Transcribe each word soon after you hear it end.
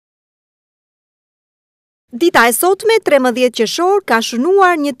Dita e sotme, 13 qershor, ka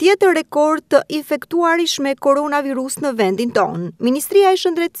shënuar një tjetër rekord të infektuarish me koronavirus në vendin tonë. Ministria e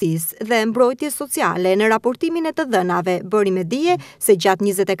Shëndetësisë dhe Mbrojtjes Sociale në raportimin e të dhënave bëri me dije se gjatë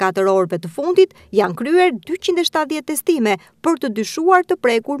 24 orëve të fundit janë kryer 270 testime për të dyshuar të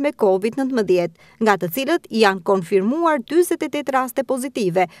prekur me COVID-19, nga të cilët janë konfirmuar 48 raste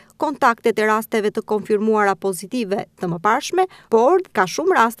pozitive, kontaktet e rasteve të konfirmuara pozitive të mëparshme, por ka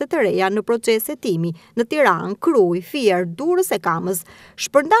shumë raste të reja në proces hetimi në Tiranë, Krujë, Fier, Durrës e Kamës.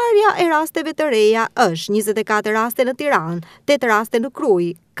 Shpërndarja e rasteve të reja është 24 raste në Tiranë, 8 raste në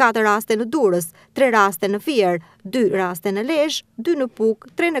Krujë, 4 raste në Durrës, 3 raste në Fier, 2 raste në Lezhë, 2 në Puk,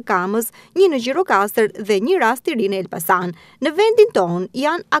 3 në Kamës, 1 në Gjirokastër dhe 1 rast i ri në Elbasan. Në vendin tonë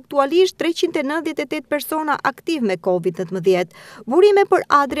janë aktualisht 398 persona aktiv me COVID-19. Burime për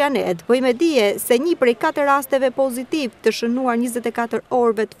Adrianet bëj me dije se një prej 4 rasteve pozitiv të shënuar 24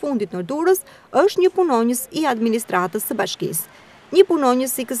 orëve të fundit në Durrës është një punonjës i administratës së bashkisë. Një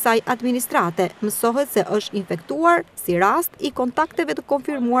punonjës i kësaj administrate mësohet se është infektuar si rast i kontakteve të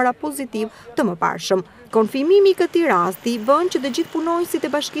konfirmuara pozitiv të mëparshëm. Konfirmimi i këtij rasti bën që të gjithë punonjësit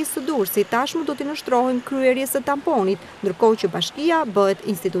e bashkisë së Durrësit tashmë do të nënshtrohen kryerjes së tamponit, ndërkohë që bashkia bëhet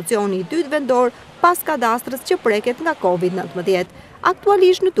institucioni i dytë vendor pas kadastrës që preket nga COVID-19.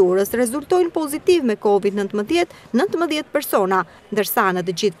 Aktualisht në Durrës rezultojnë pozitiv me COVID-19 19 persona, ndërsa në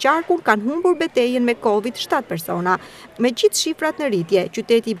të gjithë qarkun kanë humbur betejën me COVID 7 persona. Me gjithë shifrat në rritje,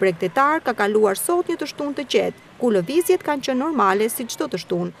 qyteti bregdetar ka kaluar sot një të shtunë të qetë, ku lëvizjet kanë qenë normale si çdo të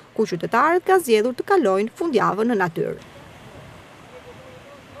shtunë, ku qytetarët kanë zgjedhur të kalojnë fundjavën në natyrë.